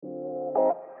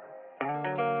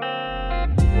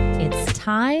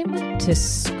time to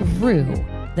screw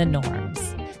the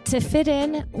norms. To fit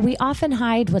in, we often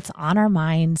hide what's on our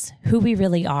minds, who we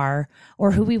really are, or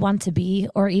who we want to be,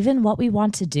 or even what we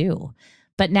want to do.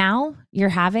 But now you're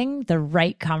having the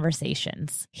right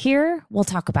conversations. Here, we'll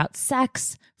talk about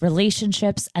sex,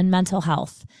 relationships, and mental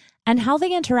health, and how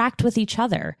they interact with each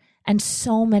other, and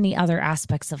so many other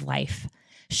aspects of life.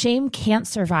 Shame can't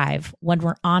survive when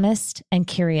we're honest and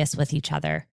curious with each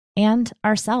other and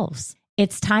ourselves.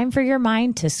 It's time for your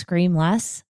mind to scream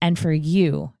less and for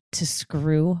you to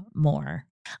screw more.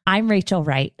 I'm Rachel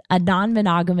Wright, a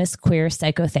non-monogamous queer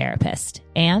psychotherapist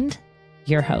and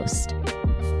your host.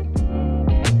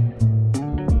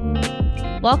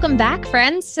 Welcome back,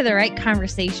 friends, to The Right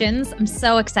Conversations. I'm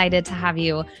so excited to have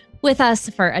you with us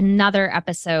for another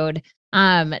episode.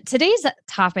 Today's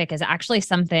topic is actually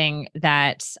something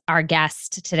that our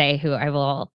guest today, who I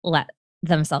will let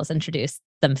themselves introduce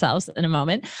themselves in a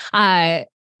moment,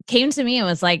 came to me and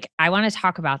was like, I want to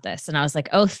talk about this. And I was like,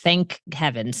 oh, thank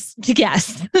heavens.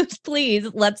 Yes, please,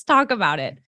 let's talk about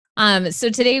it.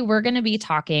 So today we're going to be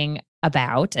talking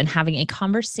about and having a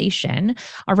conversation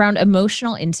around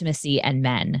emotional intimacy and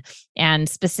men, and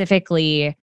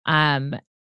specifically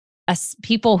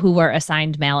people who were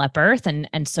assigned male at birth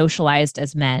and socialized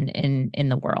as men in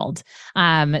the world.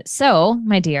 So,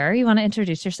 my dear, you want to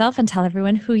introduce yourself and tell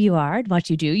everyone who you are and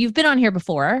what you do? You've been on here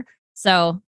before,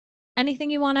 so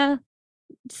anything you want to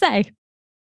say?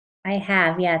 I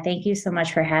have. Yeah. Thank you so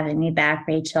much for having me back,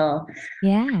 Rachel.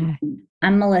 Yeah.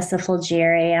 I'm Melissa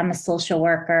Fulgieri. I'm a social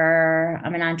worker.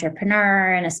 I'm an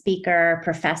entrepreneur and a speaker,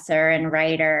 professor, and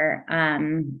writer,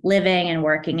 living and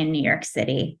working in New York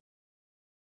City.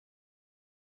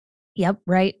 Yep.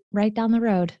 Right down the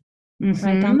road. Mm-hmm.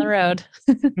 Right down the road.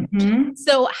 Mm-hmm.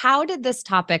 So how did this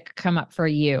topic come up for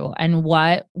you? And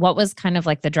what was kind of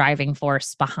like the driving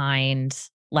force behind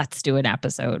let's do an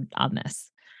episode on this?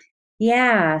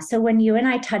 Yeah. So when you and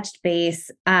I touched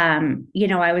base, I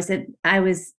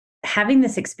was having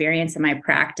this experience in my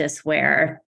practice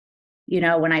where,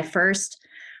 when I first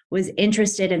was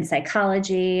interested in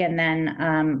psychology and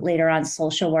then later on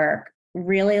social work,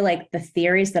 really like the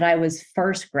theories that I was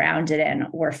first grounded in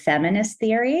were feminist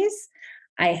theories.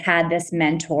 I had this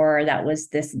mentor that was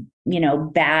this,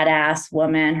 badass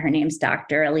woman. Her name's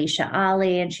Dr. Alicia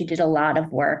Ali, and she did a lot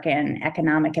of work in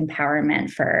economic empowerment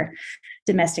for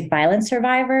domestic violence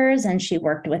survivors. And she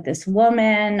worked with this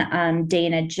woman,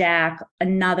 Dana Jack,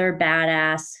 another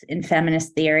badass in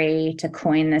feminist theory, to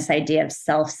coin this idea of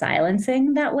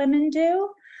self-silencing that women do.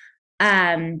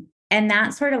 And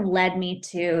that sort of led me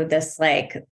to this,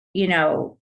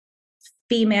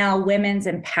 female women's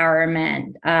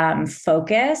empowerment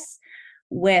focus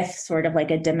with sort of like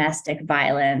a domestic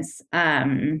violence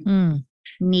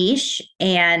niche.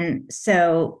 And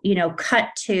so, cut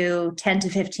to 10 to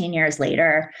 15 years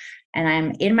later, and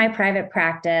I'm in my private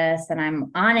practice and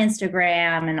I'm on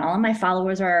Instagram and all of my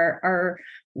followers are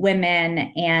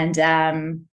women. And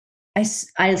I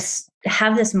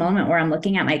have this moment where I'm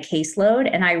looking at my caseload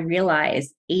and I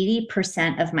realize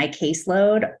 80% of my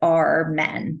caseload are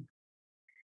men.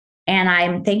 And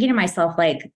I'm thinking to myself,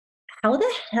 like, how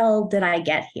the hell did I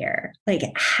get here? Like,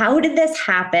 how did this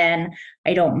happen?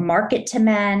 I don't market to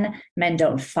men. Men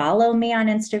don't follow me on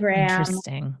Instagram.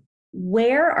 Interesting.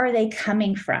 Where are they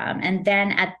coming from? And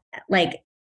then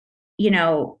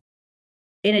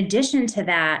in addition to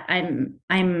that,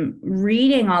 I'm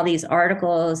reading all these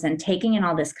articles and taking in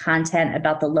all this content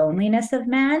about the loneliness of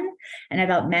men and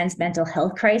about men's mental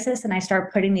health crisis. And I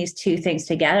start putting these two things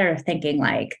together, thinking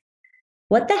like,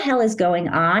 what the hell is going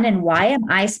on? And why am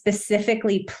I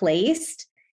specifically placed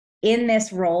in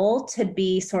this role to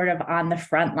be sort of on the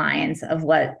front lines of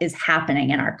what is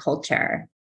happening in our culture?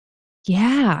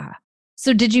 Yeah.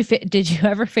 So did you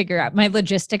ever figure out, my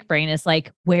logistic brain is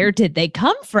like, where did they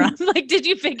come from? Like, did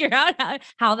you figure out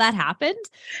how that happened?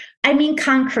 I mean,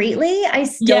 concretely, I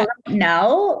still don't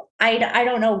know. I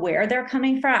don't know where they're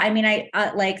coming from. I mean,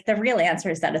 the real answer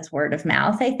is that it's word of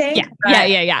mouth, I think.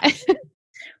 Yeah.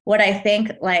 What I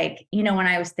think, when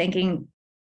I was thinking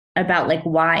about like,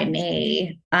 why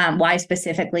me, why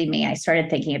specifically me, I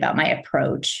started thinking about my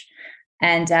approach.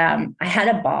 And I had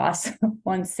a boss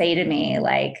once say to me,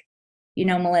 like,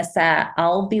 Melissa,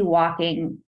 I'll be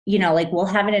walking, we'll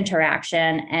have an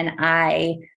interaction and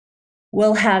I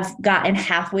will have gotten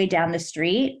halfway down the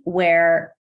street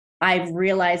where I've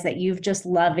realized that you've just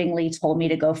lovingly told me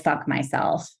to go fuck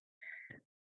myself.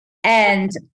 And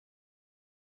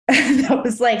that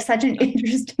was like such an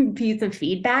interesting piece of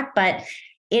feedback, but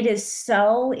it is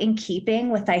so in keeping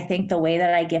with, I think, the way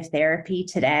that I give therapy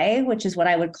today, which is what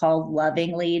I would call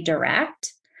lovingly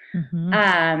direct.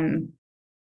 Mm-hmm.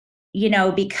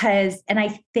 because, and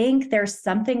I think there's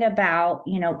something about,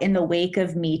 in the wake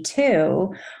of Me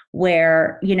Too,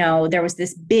 where, there was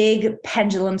this big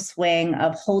pendulum swing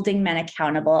of holding men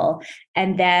accountable.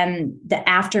 And then the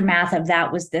aftermath of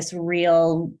that was this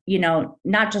real,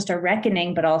 not just a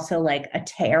reckoning, but also like a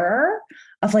terror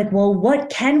of like, well, what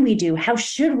can we do? How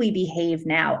should we behave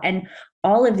now? And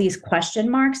all of these question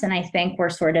marks. And I think we're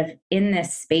sort of in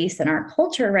this space in our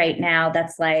culture right now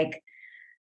that's like,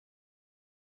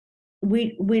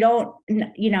 we don't,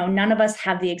 none of us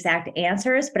have the exact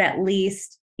answers, but at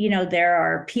least, there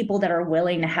are people that are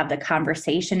willing to have the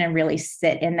conversation and really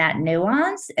sit in that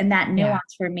nuance. And that Yeah.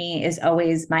 nuance for me is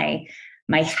always my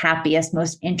happiest,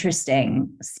 most interesting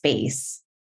space.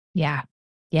 Yeah.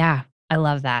 Yeah. I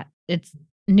love that. It's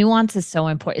nuance is so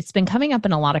important. It's been coming up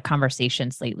in a lot of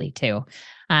conversations lately too.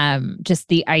 Just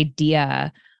the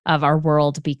idea of our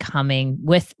world becoming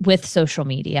with social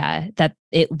media that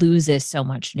it loses so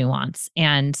much nuance.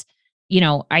 And,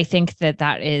 I think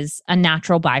that is a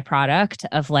natural byproduct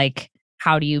of like,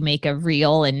 how do you make a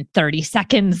reel in 30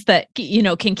 seconds that,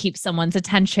 can keep someone's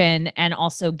attention and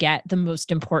also get the most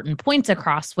important points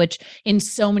across, which in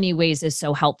so many ways is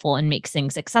so helpful and makes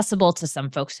things accessible to some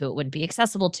folks who it wouldn't be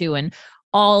accessible to, and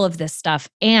all of this stuff.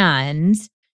 And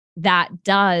that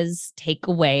does take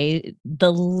away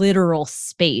the literal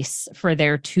space for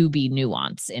there to be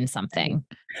nuance in something.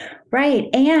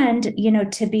 Right. And,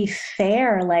 to be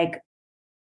fair, like,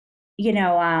 you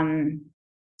know,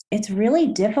 it's really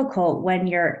difficult when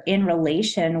you're in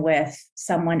relation with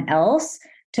someone else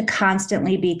to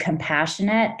constantly be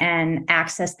compassionate and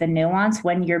access the nuance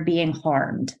when you're being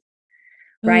harmed,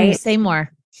 Ooh, right? say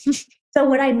more. So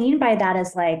what I mean by that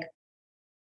is like,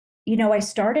 I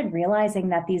started realizing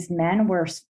that these men were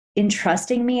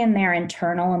entrusting me in their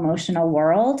internal emotional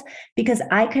world because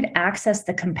I could access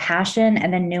the compassion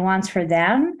and the nuance for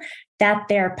them that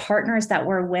their partners that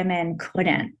were women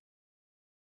couldn't.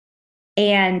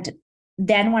 And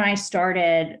then when I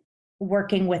started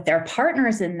working with their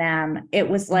partners in them, it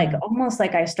was like almost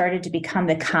like I started to become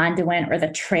the conduit or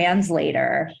the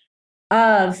translator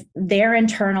of their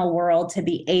internal world to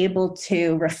be able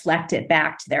to reflect it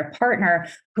back to their partner,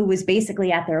 who was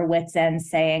basically at their wits' end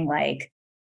saying, like,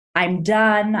 I'm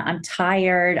done, I'm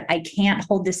tired, I can't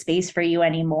hold this space for you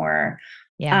anymore.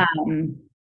 Yeah. Um,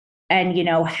 and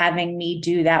having me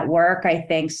do that work, I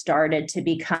think started to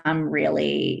become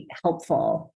really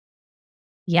helpful.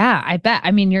 Yeah, I bet.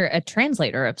 I mean, you're a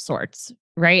translator of sorts,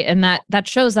 right? And that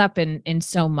shows up in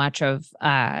so much of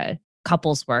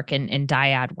couples work and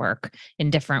dyad work in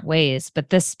different ways. But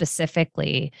this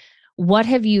specifically, what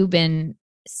have you been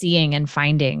seeing and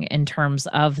finding in terms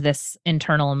of this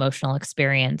internal emotional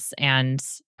experience and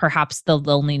perhaps the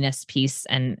loneliness piece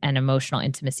and emotional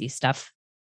intimacy stuff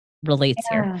relates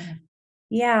here? Yeah.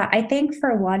 Yeah, I think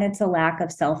for one, it's a lack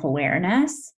of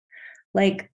self-awareness.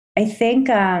 Like, I think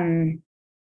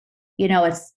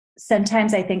it's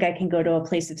sometimes I think I can go to a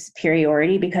place of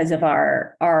superiority because of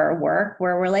our work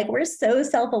where we're so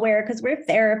self-aware because we're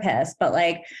therapists. But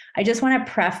like, I just want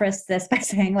to preface this by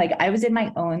saying, like, I was in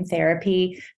my own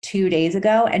therapy 2 days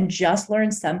ago and just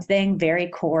learned something very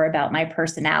core about my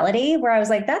personality where I was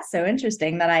like, that's so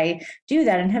interesting that I do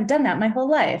that and have done that my whole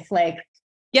life. Like,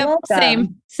 Yep,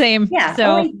 welcome. same. Yeah,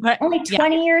 So, only yeah.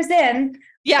 20 years in.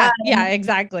 Yeah, yeah, Um,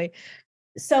 exactly.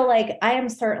 so like I am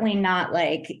certainly not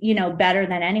like, better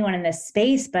than anyone in this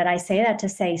space, but I say that to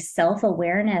say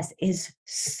self-awareness is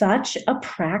such a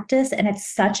practice and it's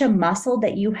such a muscle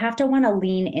that you have to want to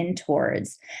lean in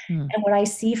towards. Hmm. And what I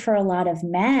see for a lot of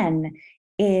men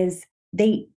is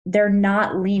they're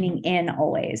not leaning in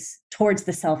always towards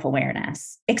the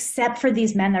self-awareness, except for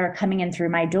these men that are coming in through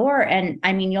my door. And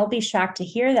I mean, you'll be shocked to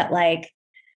hear that like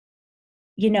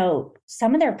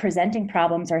some of their presenting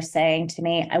problems are saying to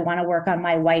me, I want to work on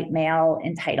my white male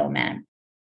entitlement.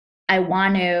 I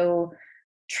want to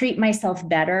treat myself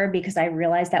better because I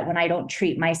realize that when I don't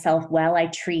treat myself well, I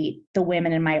treat the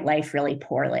women in my life really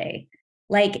poorly.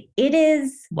 Like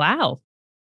Wow.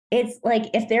 it's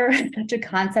like if there's such a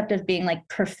concept of being like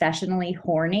professionally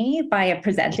horny by a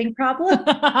presenting problem,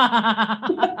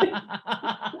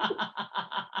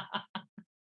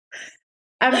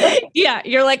 I'm like, Yeah,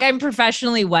 you're like, I'm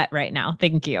professionally wet right now.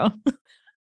 Thank you.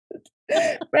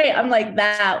 right. I'm like,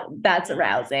 that's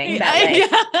arousing. That like,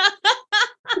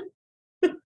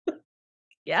 Yeah.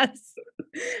 Yes.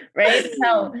 right.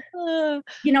 So Uh,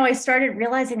 I started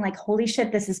realizing like, holy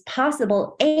shit, this is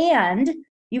possible. And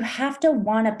you have to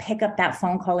want to pick up that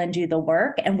phone call and do the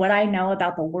work. And what I know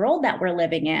about the world that we're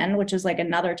living in, which is like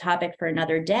another topic for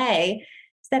another day,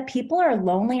 is that people are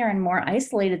lonelier and more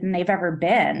isolated than they've ever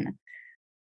been.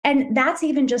 and that's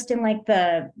even just in like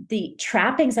the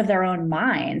trappings of their own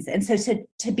minds. And so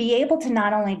to be able to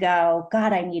not only go,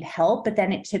 God, I need help, but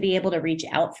then to be able to reach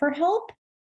out for help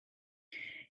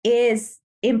is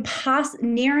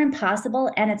near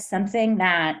impossible. And it's something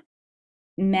that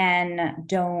men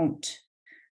don't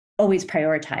always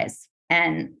prioritize.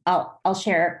 And I'll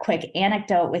share a quick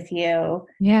anecdote with you.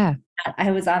 Yeah.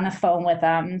 I was on the phone with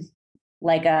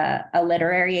like a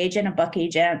literary agent, a book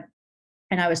agent,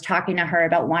 and I was talking to her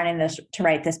about wanting to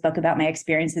write this book about my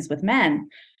experiences with men.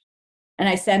 And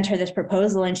I sent her this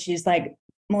proposal, and she's like,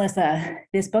 Melissa,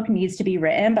 this book needs to be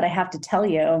written, but I have to tell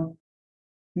you,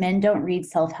 men don't read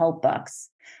self-help books.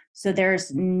 So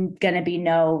there's going to be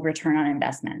no return on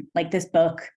investment. Like, this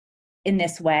book in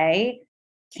this way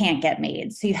can't get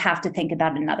made. So you have to think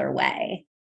about another way.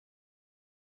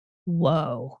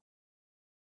 Whoa.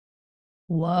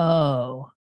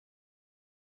 Whoa.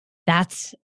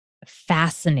 That's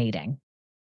fascinating.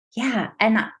 Yeah.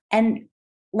 And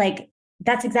like,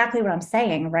 that's exactly what I'm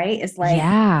saying, right? Is like,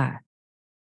 Yeah.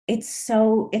 it's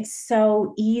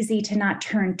so easy to not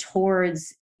turn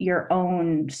towards your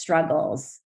own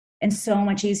struggles, and so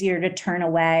much easier to turn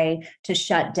away, to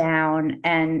shut down.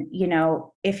 And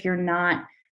if you're not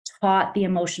taught the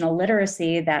emotional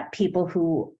literacy that people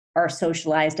who are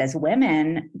socialized as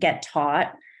women get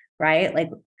taught, right? Like,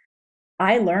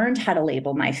 I learned how to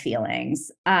label my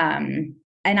feelings, and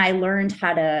I learned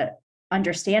how to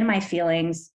understand my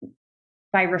feelings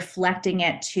by reflecting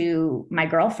it to my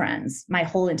girlfriends my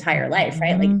whole entire life,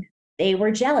 right? Like, Mhm. they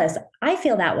were jealous. I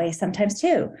feel that way sometimes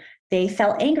too. They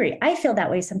felt angry. I feel that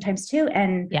way sometimes too.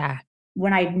 And Yeah.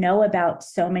 when I know about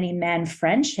so many men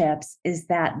friendships is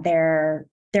that they're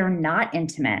not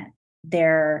intimate.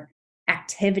 They're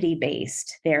activity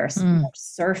based. They're Mm.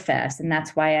 surface. And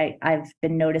that's why I've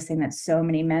been noticing that so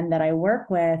many men that I work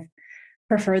with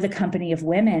prefer the company of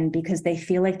women, because they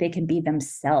feel like they can be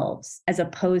themselves as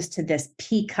opposed to this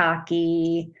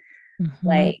peacocky, Mhm.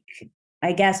 like,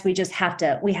 I guess we have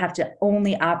to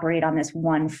only operate on this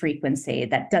one frequency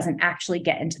that doesn't actually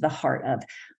get into the heart of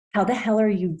how the hell are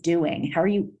you doing? How are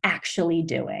you actually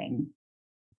doing?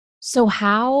 So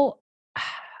how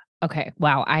okay,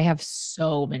 wow, I have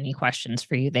so many questions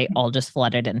for you. They all just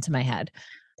flooded into my head.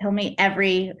 Tell me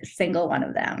every single one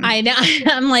of I them. know.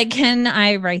 I'm like, can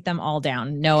I write them all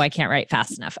down? No, I can't write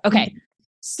fast enough. Okay.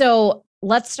 So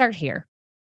let's start here.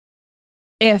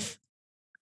 If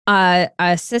a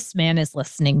cis man is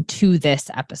listening to this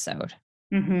episode,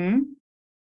 Mm-hmm.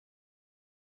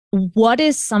 what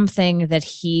is something that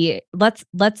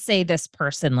let's say this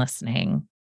person listening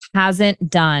hasn't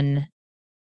done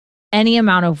any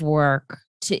amount of work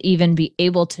to even be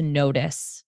able to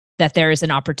notice that there is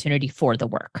an opportunity for the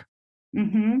work?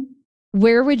 Mm-hmm.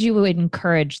 Where would you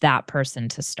encourage that person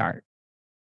to start?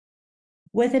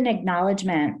 With an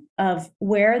acknowledgement of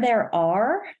where they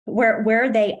are,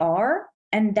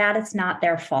 and that it's not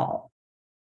their fault.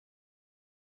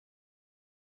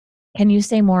 Can you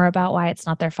say more about why it's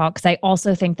not their fault? Because I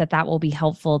also think that that will be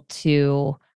helpful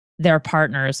to their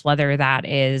partners, whether that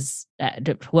is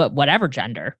whatever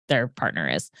gender their partner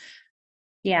is.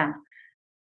 Yeah.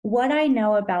 What I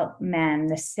know about men,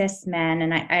 the cis men,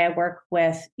 and I work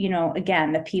with,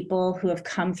 again, the people who have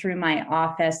come through my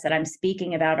office that I'm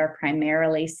speaking about are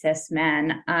primarily cis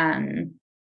men,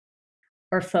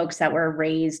 or folks that were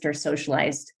raised or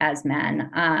socialized as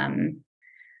men.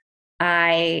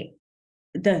 I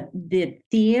the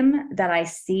theme that I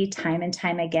see time and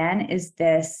time again is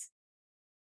this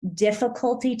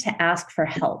difficulty to ask for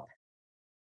help.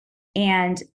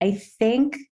 And I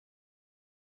think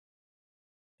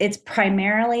it's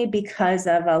primarily because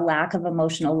of a lack of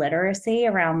emotional literacy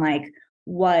around like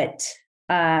what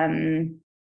um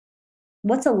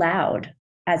what's allowed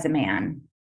as a man,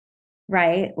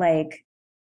 right? Like,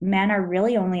 men are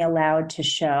really only allowed to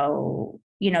show,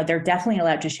 they're definitely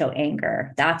allowed to show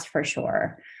anger, that's for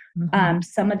sure. Mhm.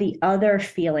 Some of the other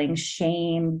feelings,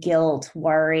 shame, guilt,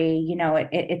 worry,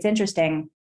 it's interesting.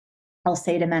 I'll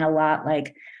say to men a lot,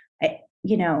 like,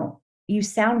 you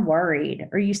sound worried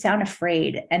or you sound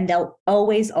afraid. And they'll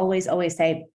always, always, always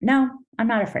say, no, I'm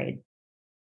not afraid.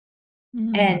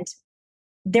 Mm. And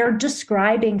they're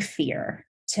describing fear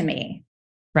to me,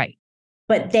 Right.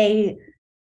 but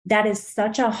that is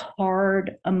such a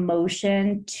hard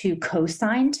emotion to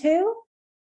co-sign to,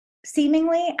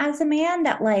 seemingly as a man,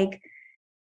 that like,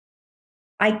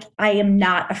 I am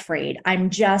not afraid.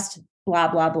 I'm just blah,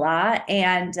 blah, blah.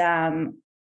 And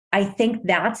I think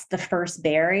that's the first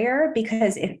barrier,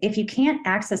 because if you can't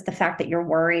access the fact that you're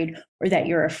worried or that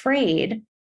you're afraid,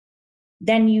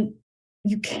 then you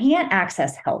can't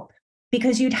access help,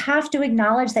 because you'd have to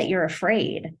acknowledge that you're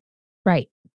afraid. Right.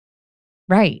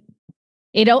 Right.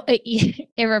 It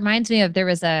reminds me of, there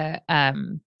was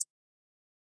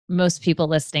most people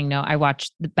listening know I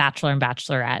watched The Bachelor and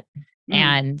Bachelorette,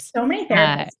 and So many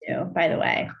therapists do, by the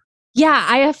way. yeah,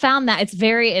 I have found that it's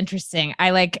very interesting.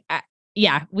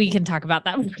 Yeah, we can talk about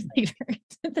that more later.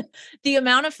 The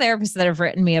amount of therapists that have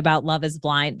written me about Love is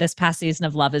Blind, this past season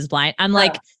of Love is Blind, I'm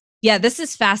like, yeah, this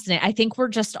is fascinating. I think we're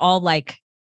just all like,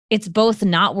 it's both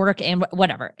not work and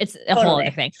whatever. It's a whole other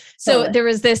thing. So there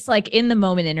was this like in the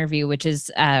moment interview, which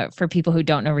is for people who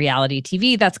don't know reality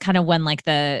TV, that's kind of when like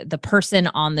the person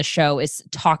on the show is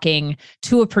talking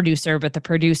to a producer, but the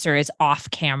producer is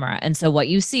off camera. And so what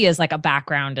you see is like a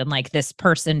background and like this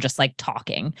person just like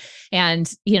talking. And,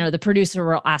 you know, the producer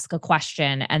will ask a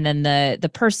question, and then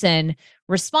the person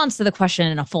responds to the question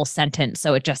in a full sentence.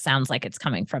 So it just sounds like it's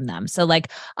coming from them. So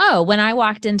like, oh, when I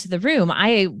walked into the room,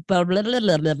 I blah, blah, blah,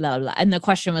 blah, blah, blah, blah. And the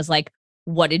question was like,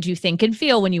 what did you think and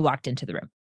feel when you walked into the room?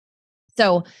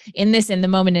 So in the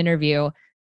moment interview,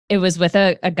 it was with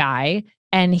a guy,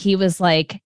 and he was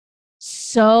like,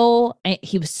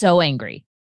 he was so angry.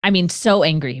 I mean, so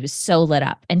angry. He was so lit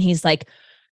up. And he's like,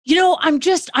 you know, I'm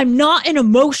not an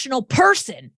emotional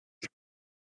person.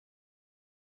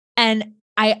 And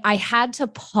I had to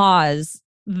pause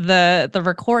the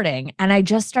recording, and I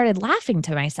just started laughing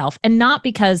to myself, and not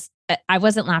because I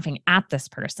wasn't laughing at this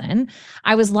person.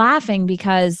 I was laughing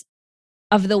because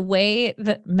of the way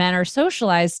that men are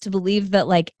socialized to believe that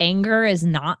like anger is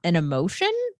not an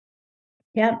emotion.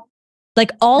 Yep.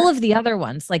 Like all of the other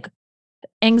ones, like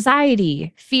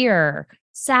anxiety, fear,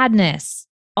 sadness,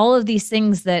 all of these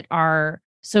things that are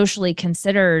socially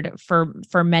considered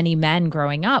for many men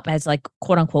growing up as like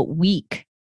quote unquote weak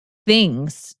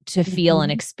things to feel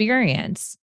and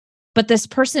experience. But this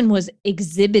person was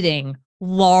exhibiting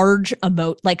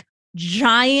like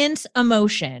giant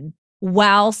emotion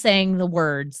while saying the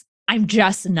words, I'm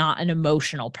just not an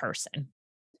emotional person.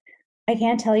 I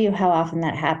can't tell you how often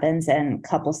that happens in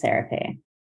couples therapy.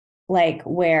 Like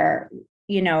where,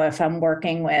 you know, if I'm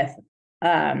working with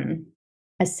a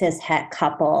cis het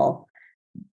couple,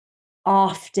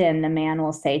 often the man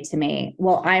will say to me,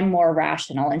 well, I'm more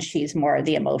rational and she's more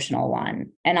the emotional one.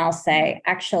 And I'll say,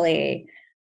 actually,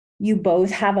 you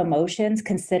both have emotions.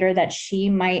 Consider that she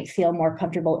might feel more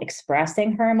comfortable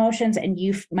expressing her emotions, and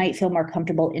you might feel more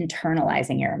comfortable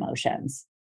internalizing your emotions.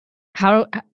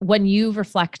 When you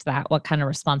reflect that, what kind of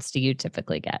response do you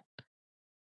typically get?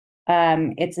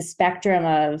 It's a spectrum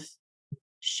of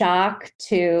shock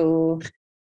to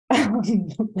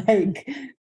like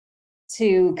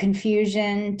to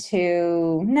confusion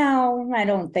to no, I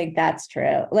don't think that's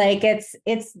true. Like it's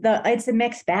a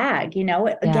mixed bag, you know.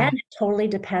 Again, it totally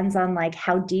depends on like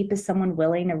how deep is someone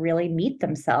willing to really meet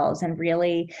themselves and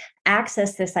really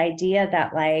access this idea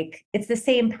that like it's the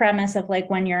same premise of like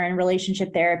when you're in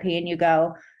relationship therapy and you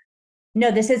go,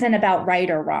 no, this isn't about right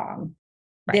or wrong.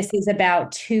 Right. This is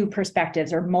about two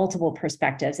perspectives or multiple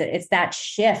perspectives. It's that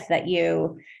shift that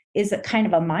is a kind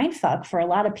of a mind fuck for a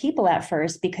lot of people at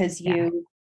first, because you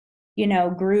know,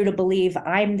 grew to believe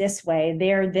I'm this way,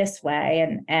 they're this way,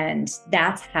 and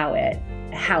that's how it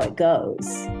goes.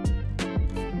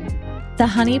 The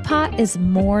Honey Pot is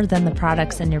more than the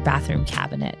products in your bathroom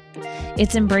cabinet.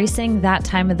 It's embracing that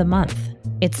time of the month.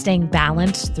 It's staying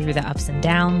balanced through the ups and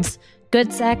downs,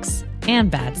 good sex and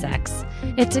bad sex.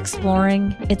 It's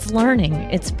exploring, it's learning,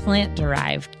 it's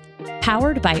plant-derived.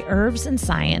 Powered by herbs and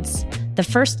science, the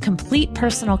first complete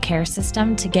personal care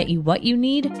system to get you what you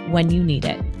need when you need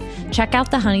it. Check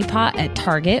out the Honey Pot at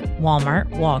Target, Walmart,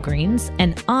 Walgreens,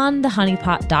 and on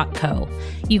thehoneypot.co.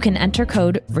 You can enter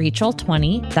code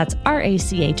Rachel20, that's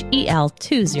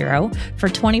RACHEL20, for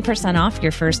 20% off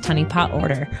your first Honey Pot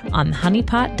order on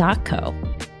thehoneypot.co.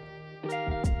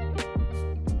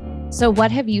 So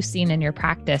what have you seen in your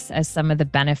practice as some of the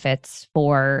benefits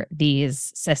for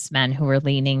these cis men who are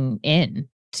leaning in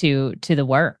to the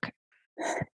work?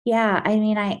 Yeah, I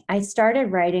mean, I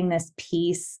started writing this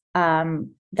piece that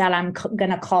I'm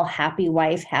going to call Happy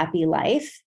Wife, Happy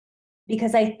Life,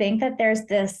 because I think that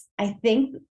I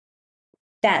think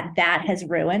that has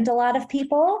ruined a lot of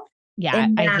people. Yeah,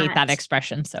 I hate that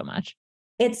expression so much.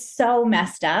 It's so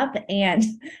messed up. And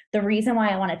the reason why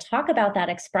I want to talk about that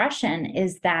expression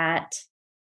is that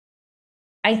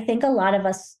I think a lot of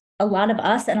us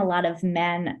and a lot of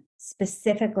men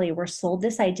specifically were sold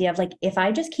this idea of like, if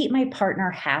I just keep my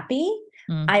partner happy,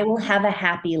 I will have a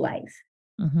happy life.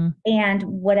 Mm-hmm. And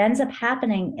what ends up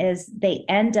happening is they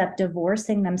end up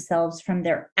divorcing themselves from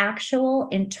their actual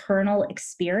internal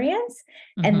experience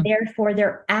and therefore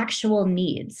their actual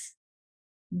needs,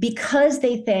 because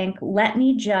they think, let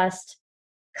me just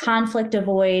conflict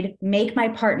avoid, make my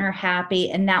partner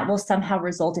happy, and that will somehow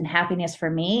result in happiness for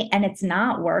me. And it's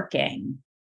not working.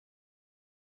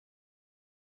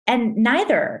 And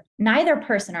neither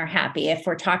person are happy if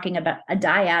we're talking about a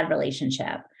dyad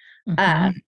relationship,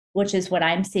 Mm-hmm. which is what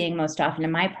I'm seeing most often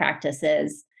in my practice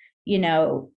is,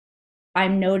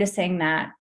 I'm noticing that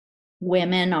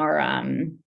women are,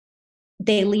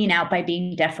 they lean out by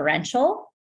being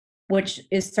deferential, which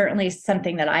is certainly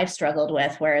something that I've struggled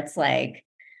with, where it's like,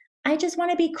 I just want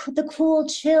to be the cool,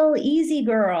 chill, easy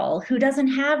girl who doesn't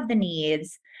have the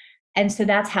needs. And so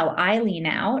that's how I lean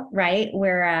out, right?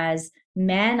 Whereas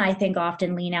men, I think,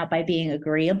 often lean out by being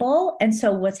agreeable. And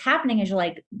so what's happening is you're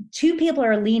like, two people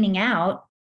are leaning out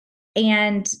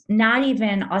and not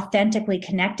even authentically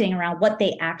connecting around what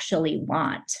they actually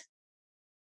want.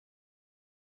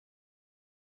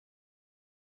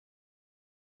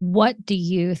 What do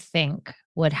you think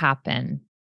would happen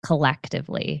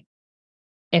collectively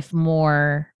if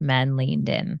more men leaned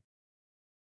in?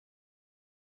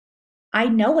 I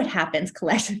know what happens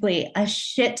collectively, a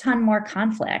shit ton more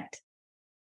conflict.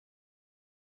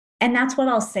 And that's what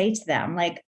I'll say to them.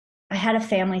 Like, I had a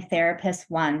family therapist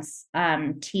once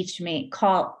teach me,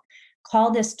 call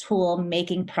this tool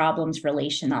making problems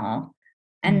relational.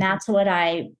 And that's what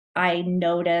I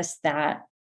noticed that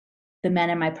the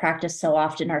men in my practice so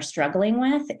often are struggling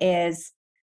with is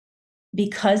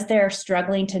because they're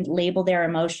struggling to label their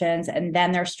emotions and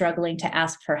then they're struggling to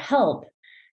ask for help.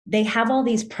 They have all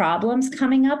these problems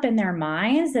coming up in their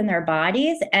minds and their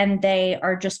bodies, and they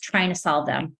are just trying to solve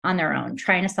them on their own,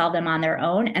 trying to solve them on their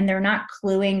own. And they're not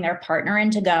cluing their partner in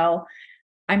to go,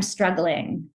 I'm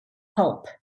struggling, help.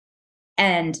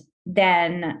 And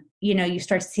then, you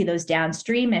start to see those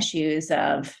downstream issues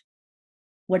of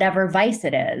whatever vice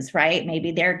it is, right?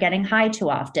 Maybe they're getting high too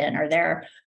often, or they're,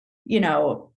 you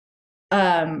know,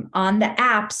 on the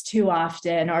apps too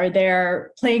often, or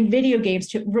they're playing video games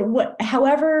too,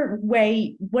 whatever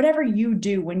you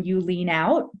do when you lean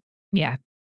out. Yeah.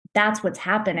 That's what's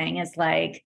happening is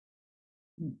like,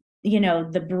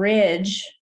 the bridge,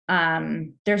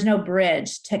 there's no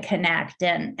bridge to connect.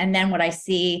 And then what I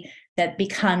see that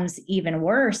becomes even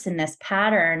worse in this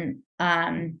pattern.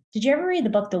 Did you ever read the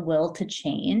book, The Will to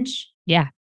Change? Yeah.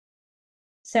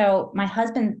 So my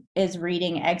husband is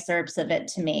reading excerpts of it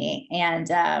to me,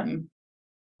 and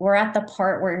we're at the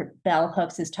part where Bell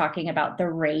Hooks is talking about the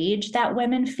rage that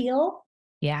women feel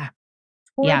Yeah.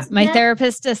 Yeah. towards My men.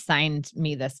 therapist assigned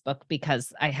me this book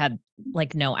because I had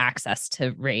like no access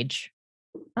to rage.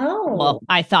 Oh, Well,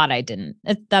 I thought I didn't.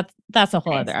 That's a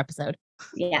whole nice. other episode.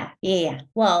 Yeah.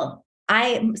 Well,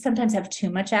 I sometimes have too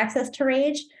much access to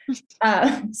rage.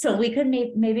 So we could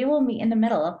maybe we'll meet in the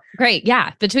middle. Great.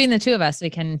 Yeah. Between the two of us, we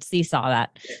can seesaw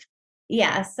that.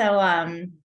 Yeah. So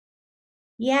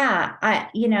yeah,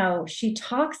 she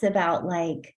talks about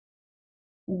like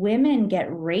women get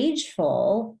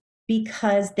rageful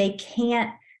because they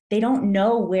don't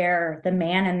know where the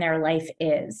man in their life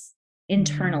is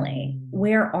internally.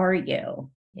 Where are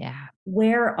you? Yeah.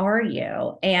 Where are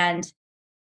you? And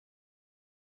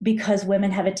because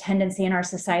women have a tendency in our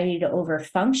society to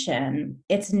overfunction,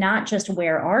 it's not just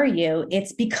where are you?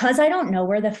 It's because I don't know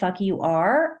where the fuck you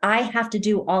are. I have to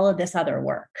do all of this other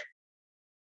work.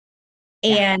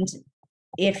 Yeah. And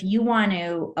if you want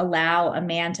to allow a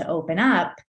man to open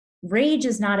up, rage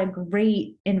is not a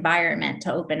great environment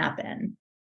to open up in.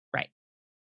 Right.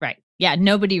 Right. Yeah.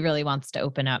 Nobody really wants to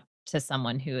open up to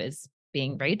someone who is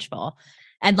being rageful.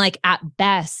 And like at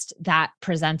best, that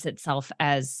presents itself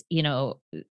as,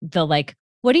 the like,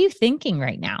 what are you thinking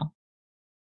right now?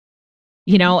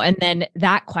 And then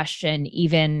that question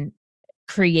even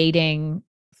creating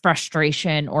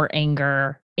frustration or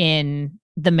anger in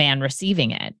the man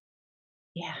receiving it.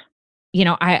 Yeah.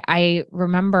 I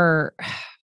remember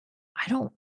I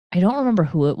don't remember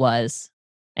who it was.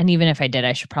 And even if I did,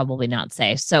 I should probably not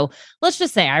say. So let's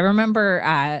just say I remember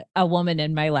a woman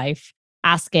in my life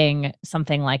asking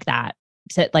something like that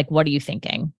to like, what are you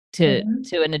thinking to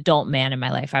an adult man in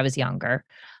my life? I was younger.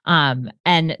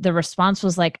 And the response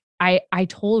was like, I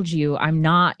told you I'm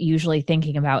not usually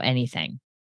thinking about anything.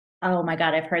 Oh my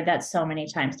God. I've heard that so many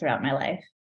times throughout my life.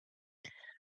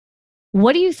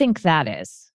 What do you think that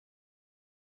is?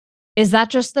 Is that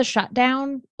just the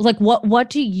shutdown? Like what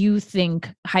do you think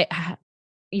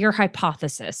your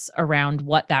hypothesis around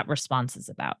what that response is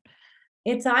about?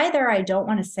 It's either I don't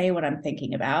want to say what I'm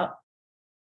thinking about,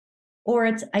 or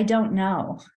it's I don't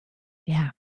know. Yeah.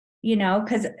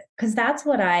 Because that's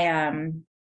what I don't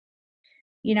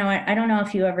know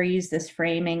if you ever use this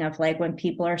framing of like when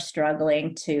people are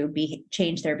struggling to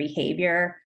change their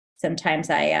behavior. sometimes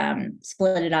I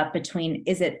split it up between,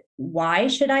 is it why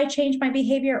should I change my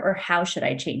behavior or how should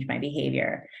I change my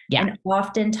behavior? Yeah. And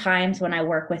oftentimes when I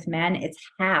work with men, it's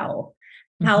how.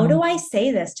 How Mm-hmm. do I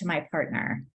say this to my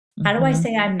partner? How do I Mm-hmm.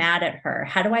 say I'm mad at her?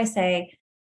 How do I say,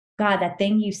 God, that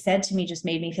thing you said to me just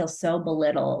made me feel so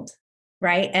belittled,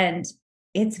 right? And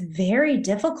it's very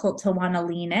difficult to want to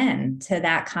lean in to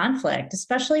that conflict,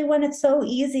 especially when it's so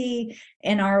easy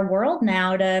in our world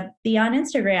now to be on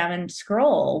Instagram and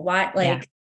scroll. Why, Yeah. like,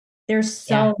 there's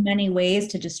Yeah. so many ways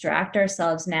to distract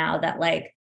ourselves now that,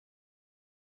 like,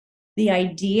 the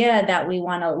idea that we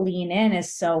want to lean in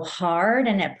is so hard,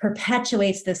 and it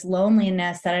perpetuates this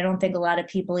loneliness that I don't think a lot of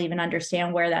people even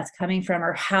understand where that's coming from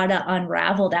or how to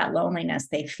unravel that loneliness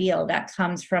they feel that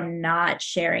comes from not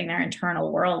sharing their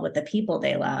internal world with the people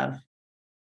they love.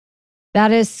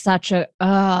 That is such a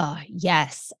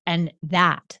yes. And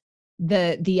that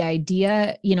the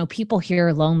idea, people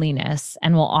hear loneliness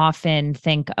and will often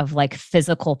think of like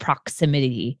physical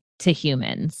proximity to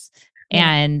humans. Yeah.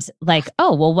 And like,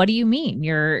 oh, well, what do you mean?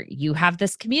 You have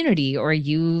this community or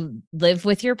you live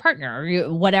with your partner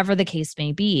or whatever the case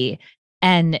may be.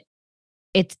 And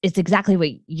it's exactly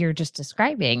what you're just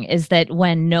describing is that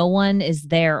when no one is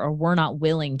there or we're not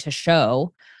willing to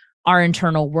show our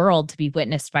internal world to be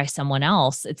witnessed by someone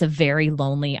else, it's a very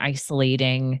lonely,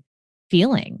 isolating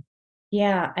feeling.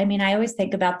 Yeah. I mean, I always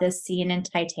think about this scene in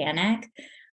Titanic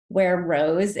where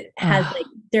Rose has, like,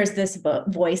 Oh, there's this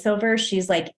voiceover. She's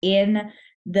like in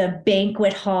the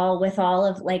banquet hall with all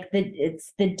of, like,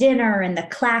 it's the dinner and the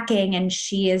clacking, and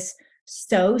she is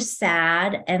so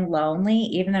sad and lonely,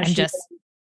 even though and she's just a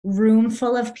room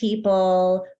full of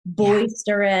people, yeah,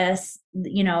 boisterous,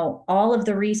 all of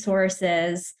the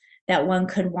resources that one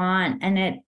could want.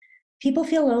 And people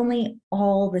feel lonely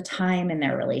all the time in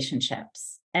their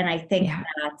relationships. And I think yeah,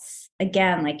 that's,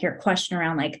 again, like your question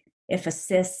around, like, if a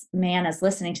cis man is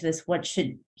listening to this, what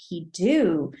should he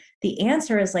do? The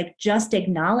answer is, like, just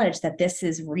acknowledge that this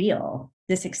is real.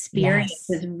 This experience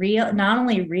yes, is real, not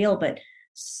only real, but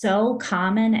so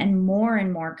common and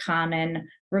more common,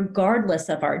 regardless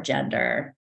of our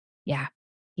gender. yeah,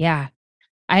 yeah.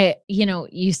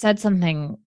 You said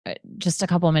something just a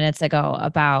couple of minutes ago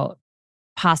about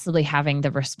possibly having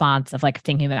the response of like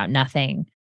thinking about nothing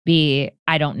be,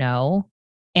 I don't know.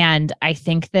 And I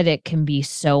think that it can be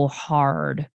so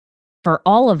hard for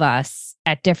all of us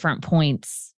at different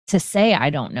points to say, I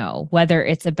don't know, whether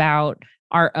it's about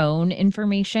our own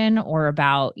information or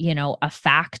about, a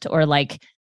fact or like,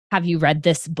 have you read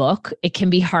this book? It can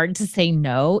be hard to say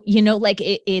no, like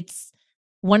it's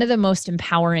one of the most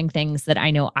empowering things that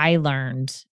I know I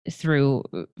learned through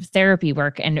therapy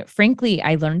work. And frankly,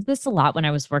 I learned this a lot when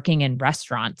I was working in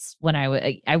restaurants. When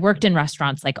I worked in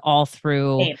restaurants like all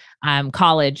through Hey,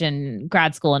 college and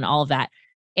grad school and all of that.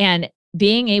 And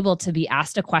being able to be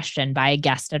asked a question by a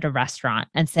guest at a restaurant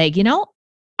and say,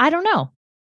 I don't know.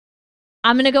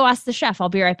 I'm going to go ask the chef. I'll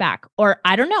be right back. Or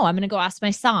I don't know. I'm going to go ask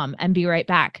my som and be right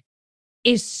back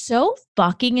is so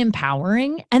fucking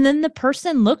empowering. And then the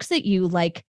person looks at you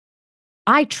like,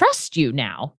 I trust you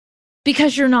now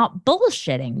because you're not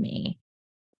bullshitting me.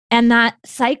 And that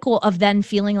cycle of then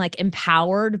feeling like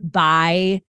empowered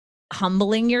by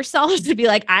humbling yourself to be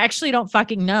like, I actually don't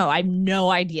fucking know. I have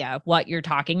no idea what you're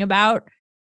talking about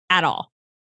at all.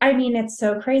 I mean, it's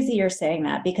so crazy you're saying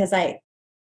that, because I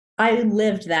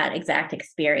lived that exact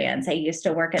experience. I used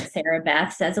to work at Sarah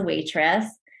Beth's as a waitress,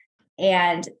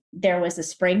 and there was a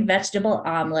spring vegetable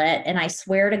omelet. And I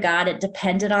swear to God, it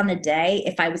depended on the day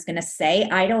if I was going to say,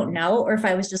 I don't know, or if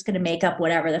I was just going to make up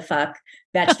whatever the fuck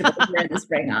vegetables were in the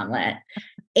spring omelet.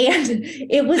 And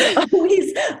it was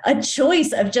always a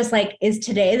choice of just like, is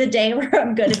today the day where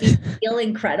I'm going to feel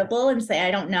incredible and say,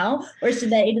 I don't know? Or is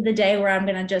today the day where I'm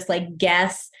going to just like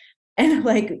guess and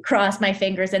like cross my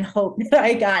fingers and hope that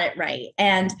I got it right?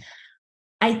 And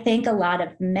I think a lot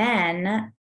of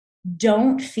men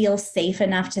don't feel safe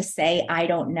enough to say, I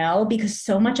don't know, because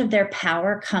so much of their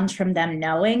power comes from them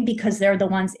knowing, because they're the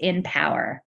ones in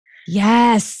power.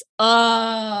 Yes.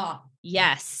 Oh,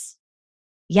 yes.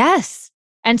 Yes.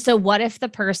 And so, what if the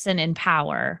person in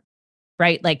power,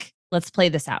 right? Like, let's play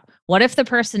this out. What if the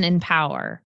person in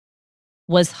power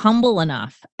was humble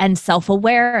enough and self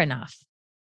aware enough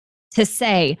to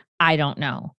say, I don't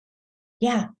know?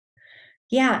 Yeah.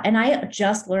 Yeah. And I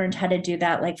just learned how to do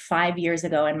that like 5 years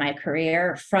ago in my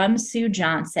career from Sue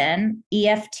Johnson,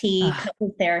 EFT Ugh,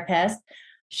 couple therapist.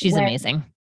 she's When, amazing.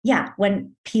 yeah,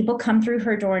 when people come through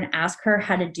her door and ask her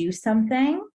how to do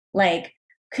something, like,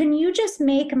 can you just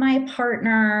make my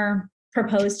partner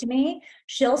propose to me?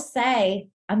 She'll say,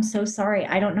 I'm so sorry.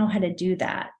 I don't know how to do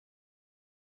that.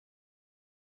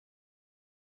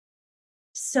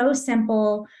 so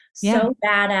simple, Yeah. so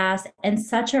badass, and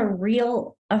such a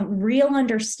real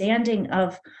understanding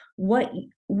of what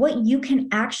you can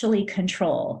actually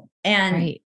control. And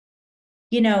Right.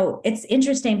 it's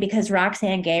interesting because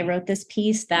Roxane Gay wrote this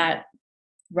piece that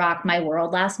rocked my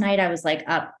world last night. I was like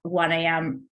up 1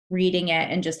 a.m. reading it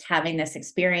and just having this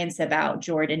experience about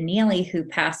Jordan Neely, who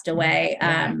passed away,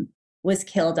 Yeah. was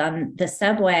killed on the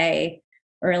subway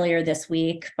earlier this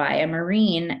week by a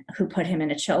Marine who put him in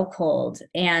a chokehold.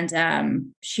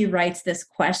 And she writes this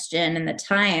question in the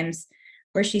Times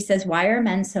where she says, "Why are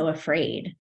men so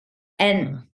afraid?" And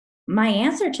Mm. my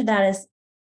answer to that is,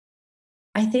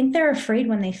 I think they're afraid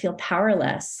when they feel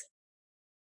powerless.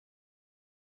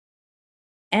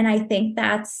 And I think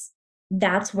that's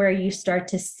where you start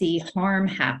to see harm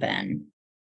happen.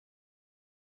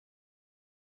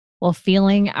 Well,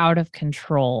 feeling out of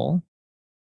control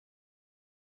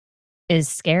is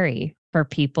scary for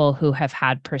people who have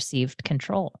had perceived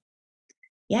control.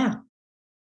 Yeah.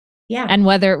 Yeah. And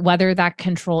whether that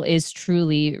control is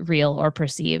truly real or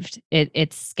perceived,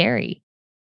 it's scary.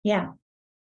 Yeah.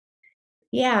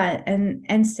 Yeah.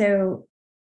 And so,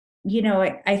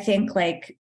 I think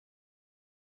like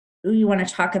you want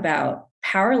to talk about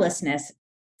powerlessness,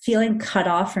 feeling cut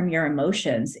off from your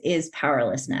emotions is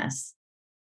powerlessness.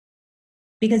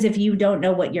 Because if you don't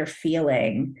know what you're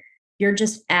feeling, you're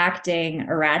just acting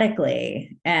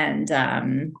erratically. And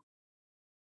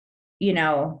you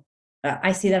know,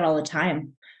 I see that all the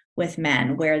time with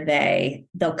men where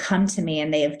they'll come to me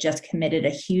and they have just committed a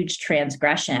huge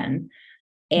transgression,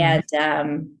 Mhm.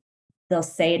 and they'll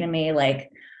say to me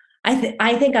like,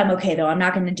 I think I'm okay though. I'm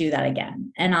not going to do that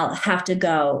again. And I'll have to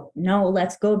go, no,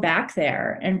 let's go back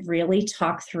there and really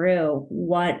talk through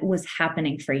what was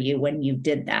happening for you when you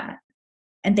did that.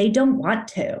 And they don't want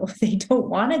to. They don't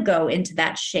want to go into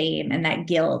that shame and that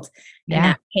guilt and Yeah.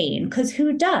 that pain. Because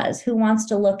who does? Who wants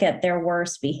to look at their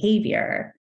worst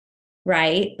behavior?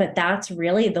 Right. But that's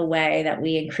really the way that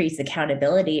we increase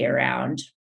accountability around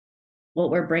what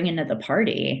we're bringing to the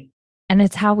party. And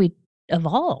it's how we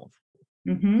evolve.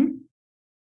 Hmm.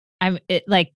 I'm it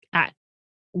like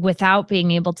without being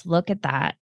able to look at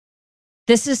that.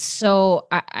 This is so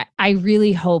I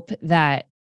really hope that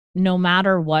no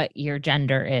matter what your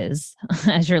gender is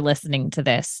as you're listening to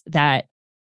this, that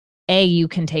A, you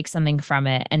can take something from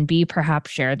it, and B,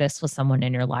 perhaps share this with someone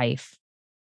in your life.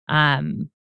 Um,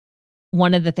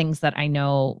 One of the things that I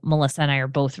know Melissa and I are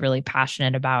both really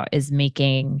passionate about is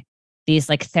making these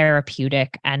like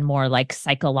therapeutic and more like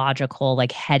psychological,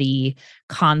 like heady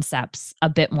concepts a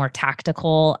bit more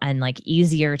tactical and like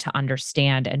easier to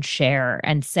understand and share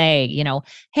and say,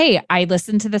 hey, I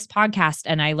listened to this podcast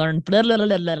and I learned blah, blah,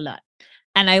 blah, blah, blah.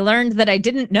 And I learned that I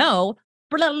didn't know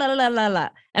blah, blah, blah, blah, blah,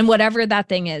 and whatever that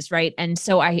thing is. Right. And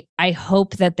so I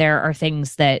hope that there are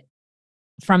things that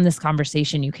from this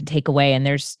conversation you can take away, and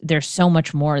there's so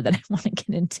much more that I want to get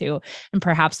into, and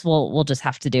perhaps we'll just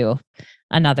have to do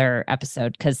another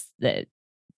episode because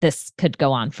this could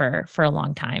go on for a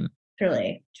long time.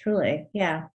 Truly, truly.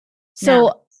 Yeah. No,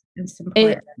 So it's it,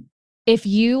 important. if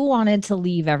you wanted to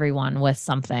leave everyone with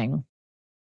something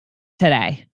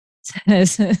today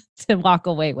to walk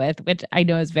away with, which I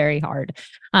know is very hard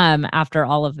after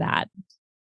all of that,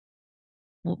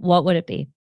 what would it be?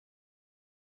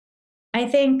 I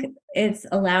think it's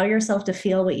allow yourself to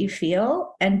feel what you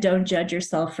feel and don't judge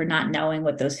yourself for not knowing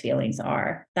what those feelings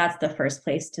are. That's the first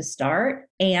place to start.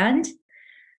 And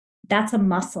that's a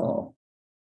muscle.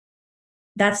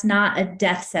 That's not a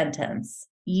death sentence.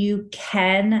 You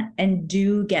can and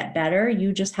do get better.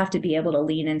 You just have to be able to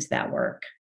lean into that work.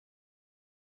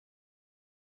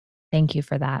 Thank you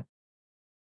for that.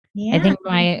 I Yeah. think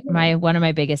my one of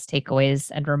my biggest takeaways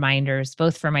and reminders,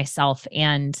 both for myself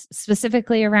and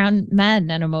specifically around men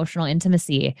and emotional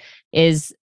intimacy,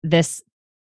 is this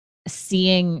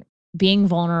seeing, being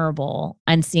vulnerable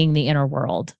and seeing the inner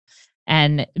world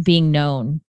and being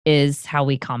known is how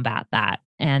we combat that.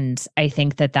 And I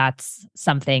think that that's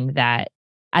something that,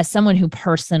 as someone who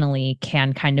personally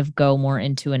can kind of go more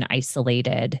into an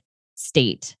isolated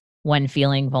state when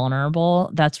feeling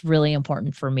vulnerable, that's really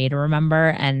important for me to remember.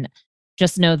 And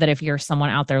just know that if you're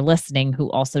someone out there listening who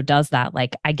also does that,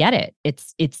 like, I get it.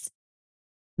 It's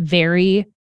very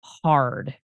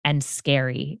hard and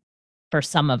scary for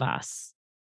some of us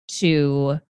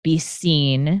to be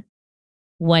seen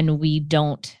when we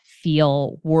don't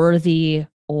feel worthy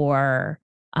or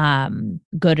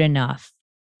good enough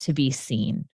to be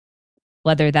seen,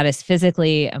 whether that is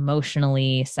physically,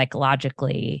 emotionally,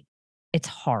 psychologically. It's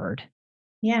hard.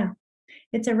 Yeah.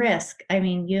 it's a risk. I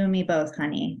mean, you and me both,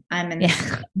 honey. I'm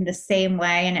Yeah. in the same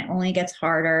way, and it only gets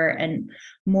harder and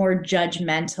more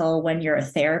judgmental when you're a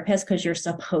therapist because you're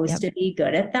supposed Yep. to be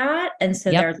good at that. And so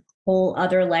Yep. there's a whole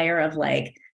other layer of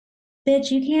like,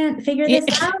 bitch, you can't figure Yeah.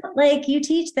 this out. Like you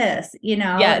teach this,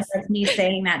 Yes. that's me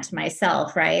saying that to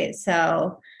myself. Right.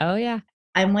 So Oh, yeah.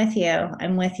 I'm with you.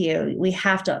 I'm with you. We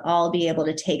have to all be able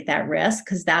to take that risk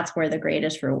because that's where the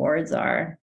greatest rewards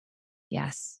are.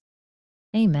 Yes.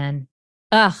 Amen.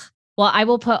 Ugh. Well, I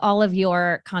will put all of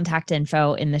your contact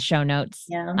info in the show notes.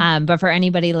 Yeah. But for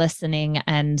anybody listening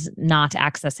and not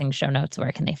accessing show notes,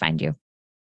 where can they find you?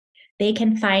 They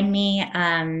can find me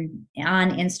on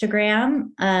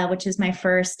Instagram, which is my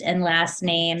first and last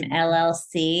name,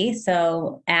 LLC.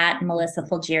 So at Melissa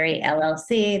Fulgieri,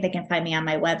 LLC. They can find me on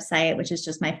my website, which is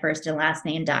just my first and last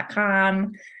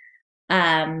name.com.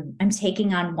 I'm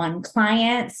taking on one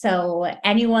client. So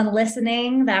anyone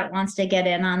listening that wants to get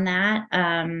in on that,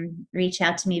 reach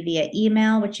out to me via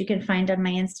email, which you can find on my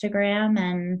Instagram,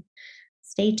 and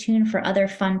stay tuned for other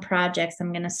fun projects.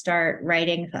 I'm going to start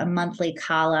writing a monthly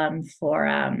column for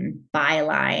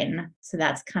Byline. So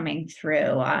that's coming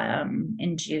through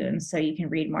in June. So you can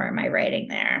read more of my writing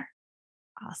there.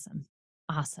 Awesome.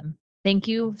 Awesome. Thank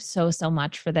you so, so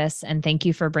much for this. And thank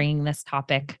you for bringing this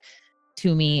topic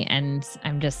to me. And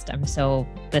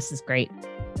this is great.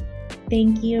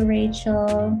 Thank you,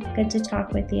 Rachel. Good to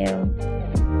talk with you.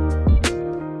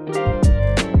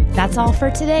 That's all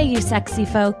for today, you sexy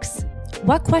folks.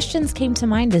 What questions came to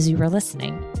mind as you were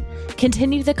listening?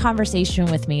 Continue the conversation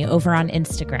with me over on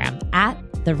Instagram at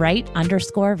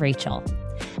 @the_right_Rachel.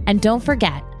 And don't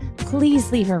forget,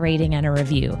 please leave a rating and a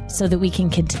review so that we can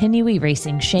continue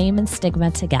erasing shame and stigma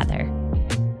together.